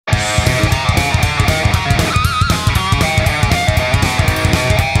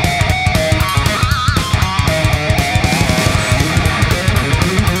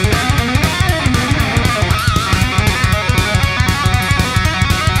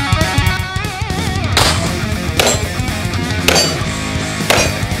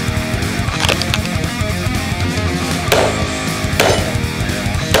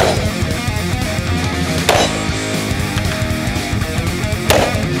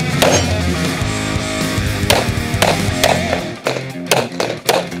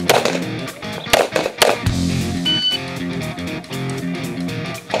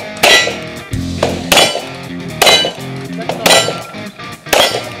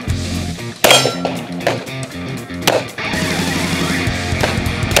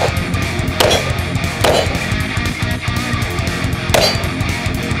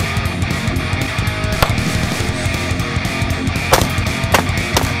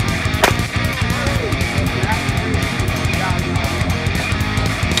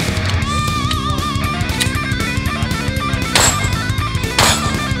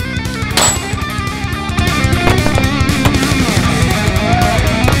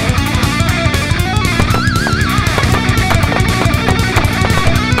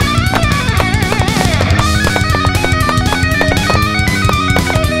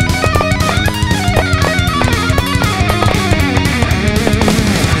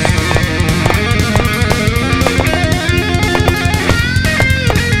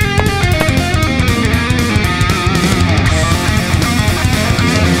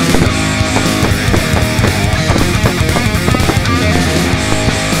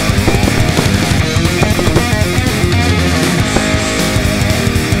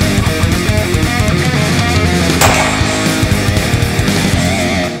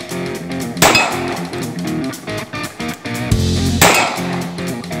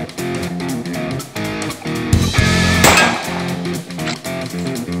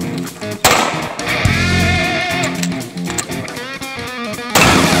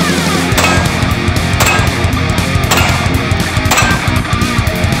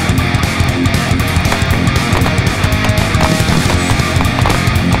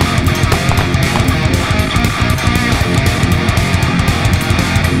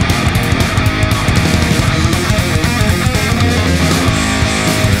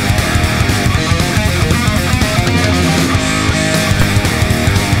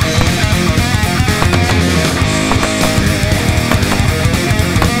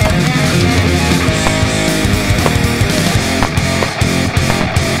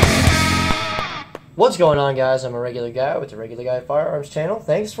What's going on, guys? I'm a regular guy with the Regular Guy Firearms channel.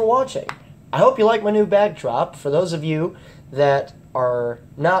 Thanks for watching. I hope you like my new backdrop. For those of you that are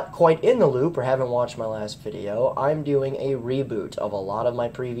not quite in the loop or haven't watched my last video, I'm doing a reboot of a lot of my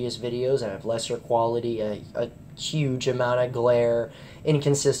previous videos. I have lesser quality, a huge amount of glare,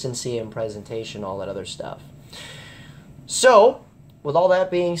 inconsistency in presentation, all that other stuff. So, with all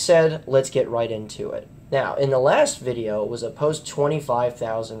that being said, let's get right into it. Now, in the last video was a post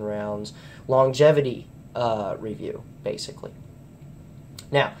 25,000 rounds longevity review, basically.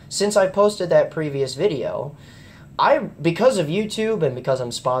 Now, since I posted that previous video, because of YouTube and because I'm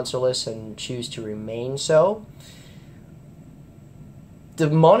sponsorless and choose to remain so, the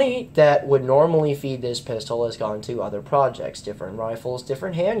money that would normally feed this pistol has gone to other projects, different rifles,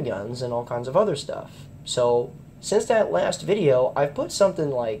 different handguns, and all kinds of other stuff. So, since that last video, I've put something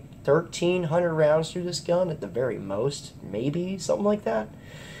like 1,300 rounds through this gun at the very most, maybe something like that.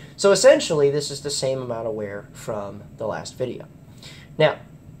 So essentially, this is the same amount of wear from the last video. Now,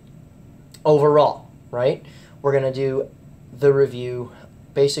 overall, right, we're going to do the review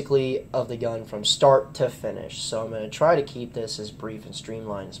basically of the gun from start to finish. So I'm going to try to keep this as brief and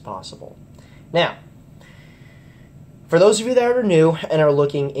streamlined as possible. Now, for those of you that are new and are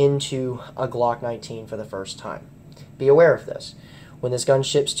looking into a Glock 19 for the first time, be aware of this. When this gun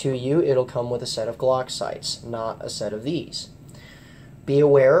ships to you, it'll come with a set of Glock sights, not a set of these. Be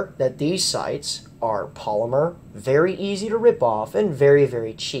aware that these sights are polymer, very easy to rip off, and very,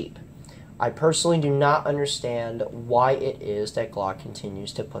 very cheap. I personally do not understand why it is that Glock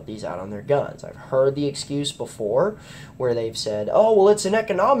continues to put these out on their guns. I've heard the excuse before where they've said, oh, well, it's an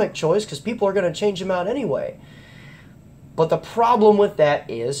economic choice because people are going to change them out anyway. But the problem with that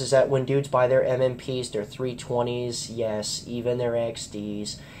is that when dudes buy their MMPs, their 320s, yes, even their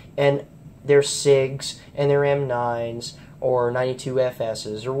XDs, and their SIGs and their M9s or 92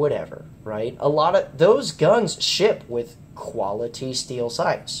 FSs or whatever, right? A lot of those guns ship with quality steel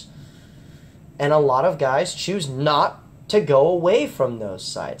sights. And a lot of guys choose not to go away from those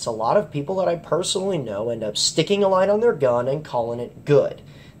sights. A lot of people that I personally know end up sticking a light on their gun and calling it good.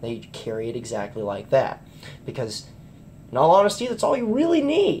 They carry it exactly like that. Because, in all honesty, that's all you really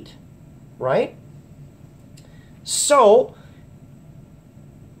need, right? So,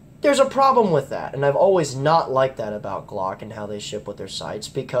 there's a problem with that, and I've always not liked that about Glock and how they ship with their sights,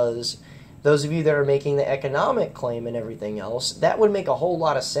 because those of you that are making the economic claim and everything else, that would make a whole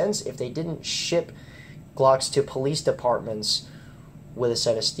lot of sense if they didn't ship Glocks to police departments with a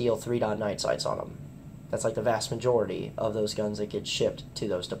set of steel 3-dot night sights on them. That's like the vast majority of those guns that get shipped to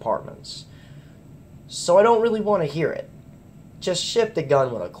those departments. So I don't really want to hear it. Just ship the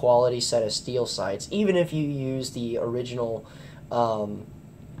gun with a quality set of steel sights, even if you use the original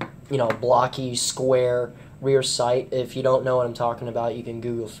blocky, square rear sight. If you don't know what I'm talking about, you can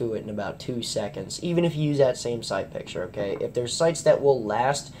Google foo it in about 2 seconds. Even if you use that same sight picture, okay? If there's sights that will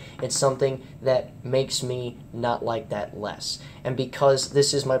last, it's something that makes me not like that less. And because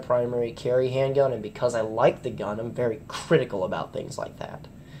this is my primary carry handgun, and because I like the gun, I'm very critical about things like that.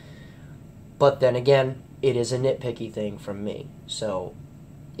 But then again, it is a nitpicky thing from me. So,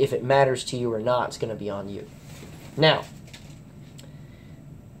 if it matters to you or not, it's going to be on you. Now,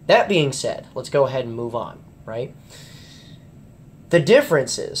 that being said, let's go ahead and move on, right? The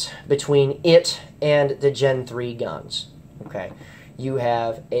differences between it and the Gen 3 guns, okay? You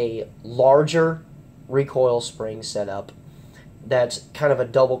have a larger recoil spring setup that's kind of a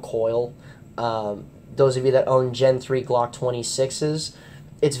double coil. Those of you that own Gen 3 Glock 26s,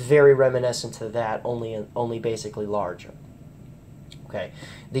 it's very reminiscent to that, only basically larger. Okay,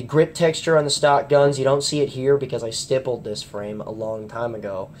 the grip texture on the stock guns, you don't see it here because I stippled this frame a long time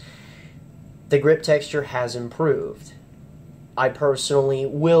ago. The grip texture has improved. I personally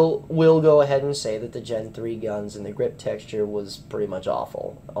will go ahead and say that the Gen 3 guns and the grip texture was pretty much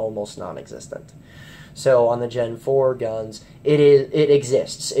awful, almost non-existent. So on the Gen 4 guns, it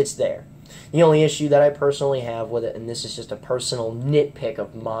exists, it's there. The only issue that I personally have with it, and this is just a personal nitpick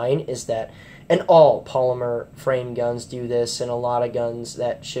of mine, is that, and all polymer frame guns do this, and a lot of guns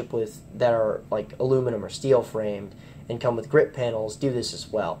that ship with, that are like aluminum or steel framed and come with grip panels do this as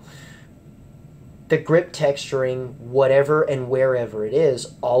well. The grip texturing, whatever and wherever it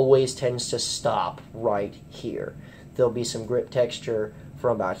is, always tends to stop right here. There'll be some grip texture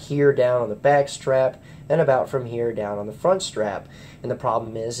from about here down on the back strap and about from here down on the front strap. And the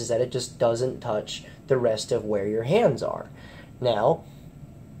problem is that it just doesn't touch the rest of where your hands are. Now,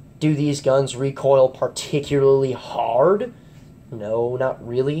 do these guns recoil particularly hard? No, not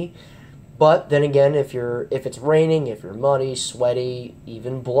really. But then again, if it's raining, if you're muddy, sweaty,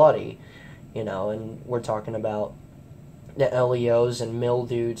 even bloody, and we're talking about the LEOs and mill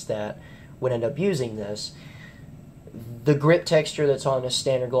dudes that would end up using this, the grip texture that's on a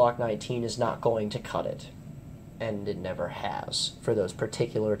standard Glock 19 is not going to cut it. And it never has for those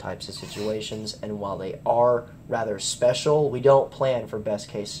particular types of situations. And while they are rather special, we don't plan for best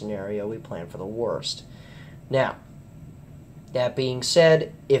case scenario, we plan for the worst. Now, that being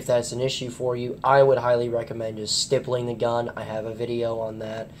said, if that's an issue for you, I would highly recommend just stippling the gun. I have a video on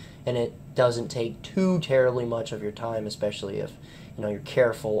that, and it doesn't take too terribly much of your time, especially if you're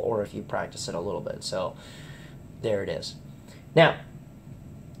careful or if you practice it a little bit. So there it is. Now,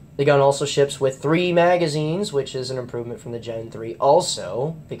 the gun also ships with 3 magazines, which is an improvement from the Gen 3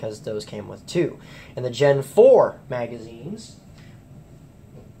 also, because those came with 2. And the Gen 4 magazines,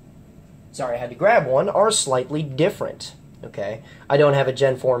 sorry, I had to grab one, are slightly different. Okay, I don't have a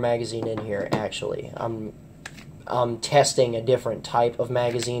Gen 4 magazine in here, actually. I'm testing a different type of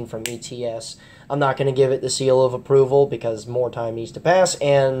magazine from ETS. I'm not going to give it the seal of approval because more time needs to pass,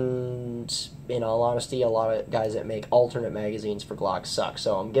 and in all honesty, a lot of guys that make alternate magazines for Glock suck,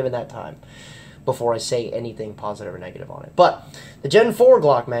 so I'm giving that time before I say anything positive or negative on it. But the Gen 4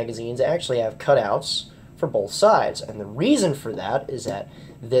 Glock magazines actually have cutouts for both sides, and the reason for that is that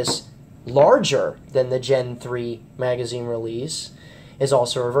this larger than the Gen 3 magazine release is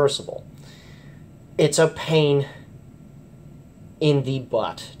also reversible. It's a pain in the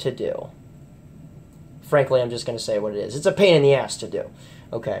butt to do. Frankly, I'm just going to say what it is. It's a pain in the ass to do.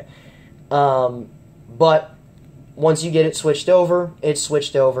 Okay. But once you get it switched over, it's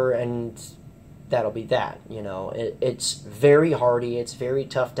switched over, and that'll be that. It's very hardy. It's very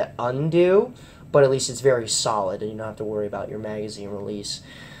tough to undo, but at least it's very solid, and you don't have to worry about your magazine release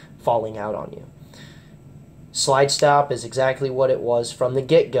falling out on you. Slide stop is exactly what it was from the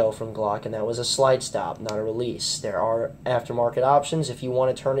get-go from Glock, and that was a slide stop, not a release. There are aftermarket options if you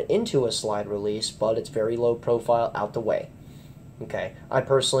want to turn it into a slide release, but it's very low profile, out the way. Okay, I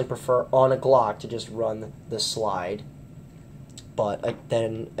personally prefer on a Glock to just run the slide, but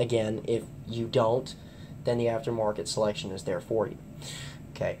then again, if you don't, then the aftermarket selection is there for you.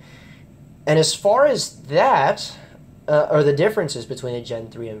 Okay, and as far as that, or the differences between the Gen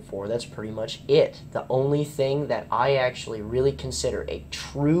 3 and 4, that's pretty much it. The only thing that I actually really consider a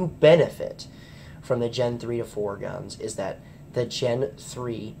true benefit from the Gen 3 to 4 guns is that the Gen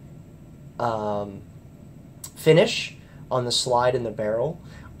 3 finish on the slide and the barrel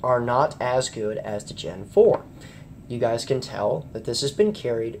are not as good as the Gen 4. You guys can tell that this has been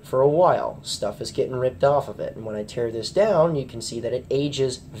carried for a while. Stuff is getting ripped off of it, and when I tear this down, you can see that it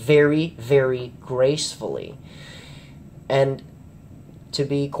ages very, very gracefully. And to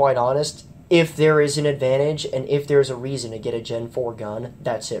be quite honest, if there is an advantage and if there's a reason to get a Gen 4 gun,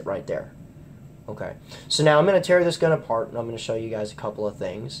 that's it right there. Okay, so now I'm going to tear this gun apart, and I'm going to show you guys a couple of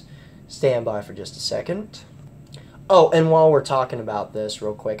things. Stand by for just a second. Oh, and while we're talking about this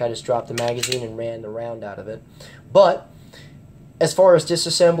real quick, I just dropped the magazine and ran the round out of it. But as far as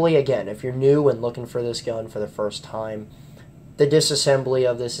disassembly, again, if you're new and looking for this gun for the first time, the disassembly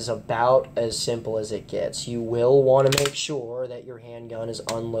of this is about as simple as it gets. You will want to make sure that your handgun is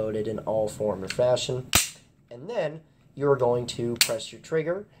unloaded in all form or fashion, and then you're going to press your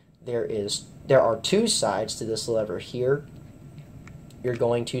trigger. There are 2 sides to this lever here. You're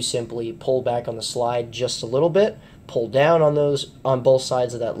going to simply pull back on the slide just a little bit, pull down on both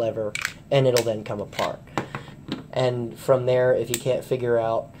sides of that lever, and it'll then come apart. And from there, if you can't figure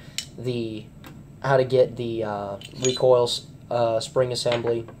out how to get the recoil spring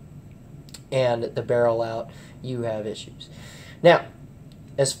assembly and the barrel out, you have issues. Now,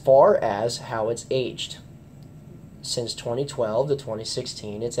 as far as how it's aged, since 2012 to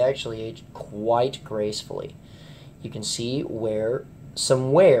 2016, it's actually aged quite gracefully. You can see where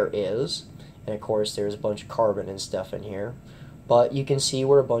some wear is, and of course there's a bunch of carbon and stuff in here, but you can see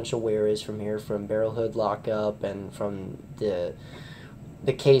where a bunch of wear is from here, from barrel hood lockup and from the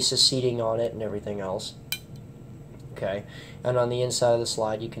cases seating on it and everything else. Okay, and on the inside of the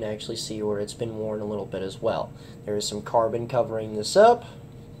slide you can actually see where it's been worn a little bit as well. There is some carbon covering this up,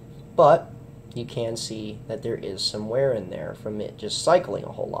 but you can see that there is some wear in there from it just cycling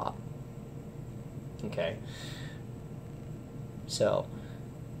a whole lot. Okay, so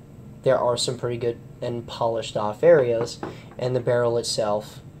there are some pretty good and polished off areas, and the barrel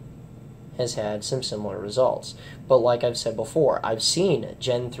itself has had some similar results. But like I've said before, I've seen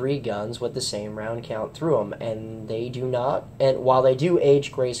Gen 3 guns with the same round count through them, and they do not, and while they do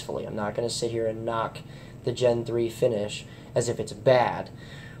age gracefully, I'm not going to sit here and knock the Gen 3 finish as if it's bad,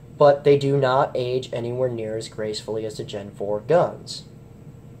 but they do not age anywhere near as gracefully as the Gen 4 guns.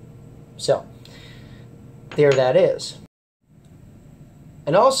 So, there that is.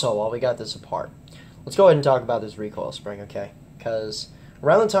 And also, while we got this apart, let's go ahead and talk about this recoil spring, okay? Because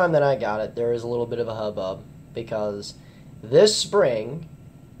Around the time that I got it, there was a little bit of a hubbub because this spring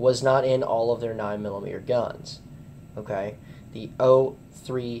was not in all of their 9mm guns. Okay? The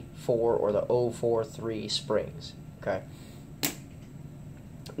 034 or the 043 springs. Okay?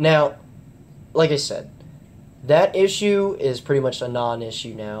 Now, like I said, that issue is pretty much a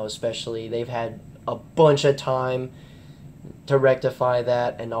non-issue now, especially they've had a bunch of time to rectify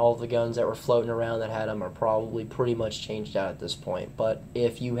that, and all the guns that were floating around that had them are probably pretty much changed out at this point. But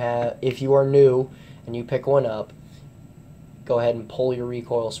if you are new and you pick one up, go ahead and pull your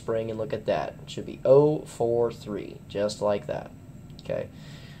recoil spring and look at that. It should be 043, just like that. Okay.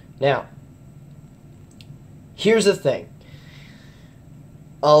 Now, here's the thing.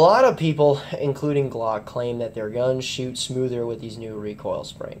 A lot of people, including Glock, claim that their guns shoot smoother with these new recoil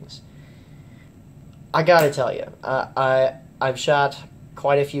springs. I gotta tell you, I've shot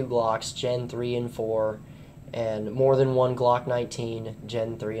quite a few Glocks, Gen 3 and 4, and more than one Glock 19,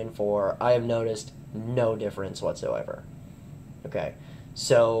 Gen 3 and 4. I have noticed no difference whatsoever. Okay,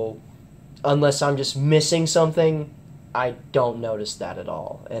 so unless I'm just missing something, I don't notice that at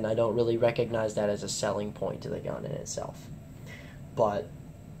all, and I don't really recognize that as a selling point to the gun in itself. But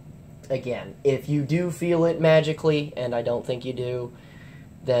again, if you do feel it magically, and I don't think you do,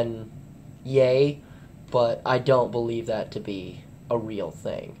 then yay, but I don't believe that to be a real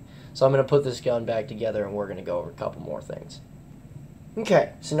thing. So I'm going to put this gun back together and we're going to go over a couple more things.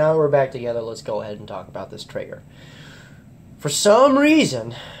 Okay, so now that we're back together, let's go ahead and talk about this trigger. For some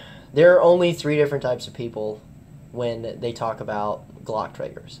reason, there are only 3 different types of people when they talk about Glock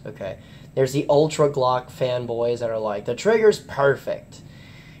triggers, okay? There's the ultra Glock fanboys that are like, the trigger's perfect.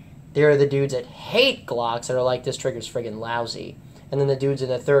 There are the dudes that hate Glocks that are like, this trigger's friggin' lousy. And then the dudes in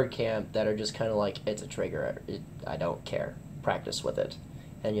the third camp that are just kind of like, it's a trigger, I don't care. Practice with it,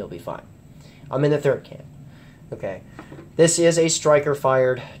 and you'll be fine. I'm in the third camp. Okay, this is a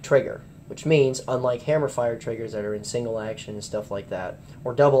striker-fired trigger, which means, unlike hammer-fired triggers that are in single action and stuff like that,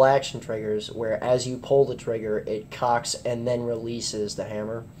 or double action triggers, where as you pull the trigger, it cocks and then releases the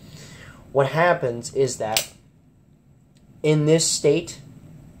hammer, what happens is that in this state,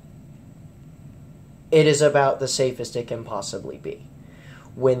 it is about the safest it can possibly be.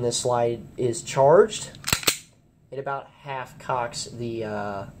 When the slide is charged, it about half cocks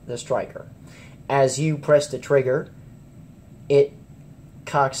the striker. As you press the trigger, it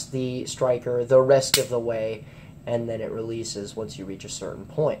cocks the striker the rest of the way, and then it releases once you reach a certain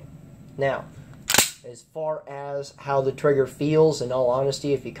point. Now, as far as how the trigger feels, in all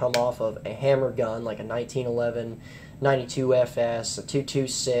honesty, if you come off of a hammer gun like a 1911, 92 FS, a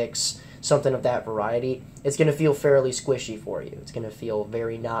 226, something of that variety, it's going to feel fairly squishy for you. It's going to feel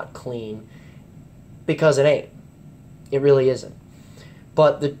very not clean, because it ain't. It really isn't.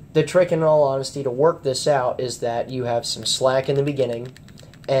 But the trick, in all honesty, to work this out is that you have some slack in the beginning,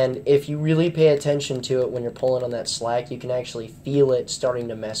 and if you really pay attention to it when you're pulling on that slack, you can actually feel it starting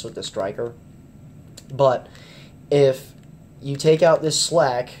to mess with the striker. But if you take out this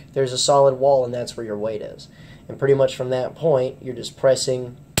slack, there's a solid wall, and that's where your weight is. And pretty much from that point, you're just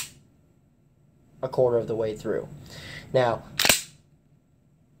pressing a quarter of the way through. Now,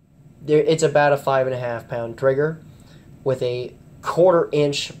 it's about a 5.5 pound trigger with a 1/4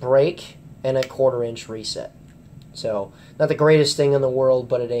 inch break and a 1/4 inch reset. So, not the greatest thing in the world,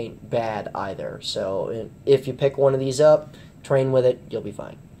 but it ain't bad either. So, if you pick one of these up, train with it, you'll be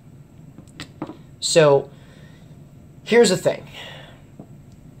fine. So, here's the thing.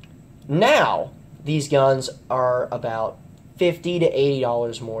 Now, these guns are about $50 to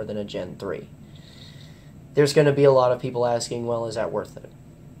 $80 more than a Gen 3. There's going to be a lot of people asking, well, is that worth it?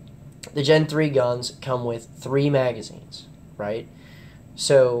 The Gen 3 guns come with 3 magazines, right?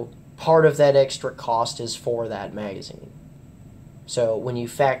 So part of that extra cost is for that magazine. So when you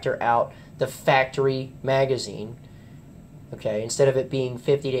factor out the factory magazine, okay, instead of it being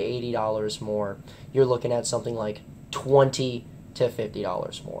 $50 to $80 more, you're looking at something like $20 to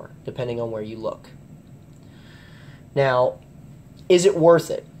 $50 more, depending on where you look. Now, is it worth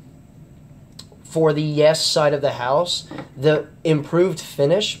it? For the yes side of the house, the improved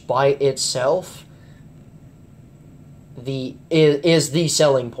finish by itself is the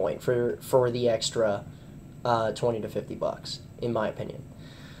selling point for the extra $20 to $50, in my opinion.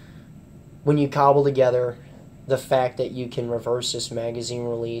 When you cobble together the fact that you can reverse this magazine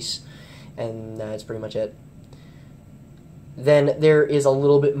release, and that's pretty much it, then there is a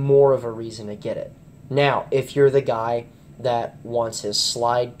little bit more of a reason to get it. Now, if you're the guy that wants his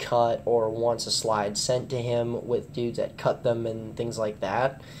slide cut or wants a slide sent to him with dudes that cut them and things like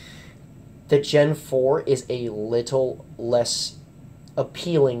that, the Gen 4 is a little less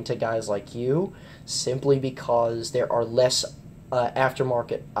appealing to guys like you, simply because there are less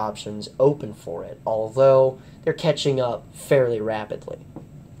aftermarket options open for it, although they're catching up fairly rapidly.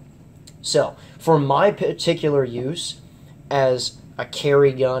 So, for my particular use as a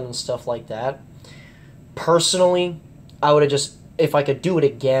carry gun and stuff like that, personally, I would have just, if I could do it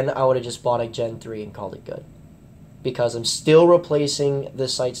again, I would have just bought a Gen 3 and called it good. Because I'm still replacing the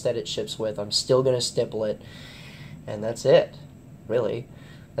sights that it ships with, I'm still going to stipple it, and that's it, really.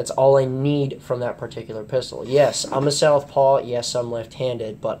 That's all I need from that particular pistol. Yes, I'm a southpaw, yes, I'm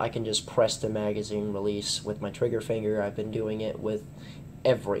left-handed, but I can just press the magazine release with my trigger finger. I've been doing it with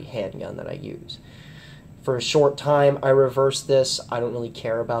every handgun that I use. For a short time, I reversed this. I don't really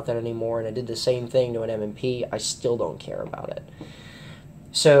care about that anymore, and I did the same thing to an M&P. I still don't care about it.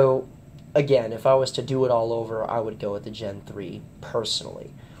 So, again, if I was to do it all over, I would go with the Gen 3,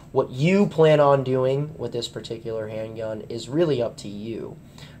 personally. What you plan on doing with this particular handgun is really up to you.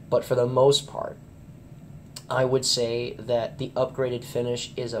 But for the most part, I would say that the upgraded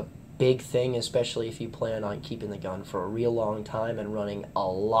finish is a big thing, especially if you plan on keeping the gun for a real long time and running a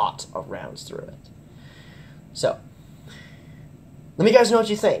lot of rounds through it. So, let me guys know what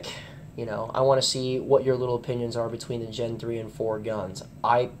you think. You know, I want to see what your little opinions are between the Gen 3 and 4 guns.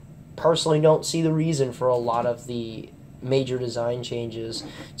 I personally don't see the reason for a lot of the major design changes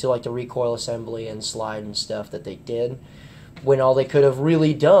to like the recoil assembly and slide and stuff that they did, when all they could have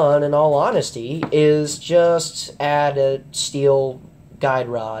really done, in all honesty, is just add a steel guide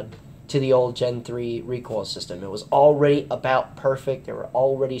rod to the old Gen 3 recoil system. It was already about perfect. They were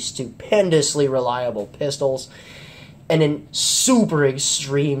already stupendously reliable pistols. And in super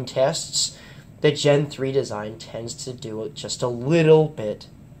extreme tests, the Gen 3 design tends to do it just a little bit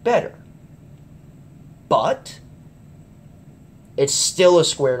better. But it's still a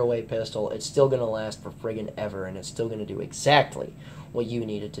squared away pistol. It's still going to last for friggin' ever, and it's still going to do exactly what you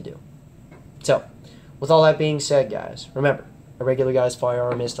need it to do. So, with all that being said, guys, remember, a regular guy's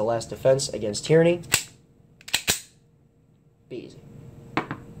firearm is the last defense against tyranny. Be easy.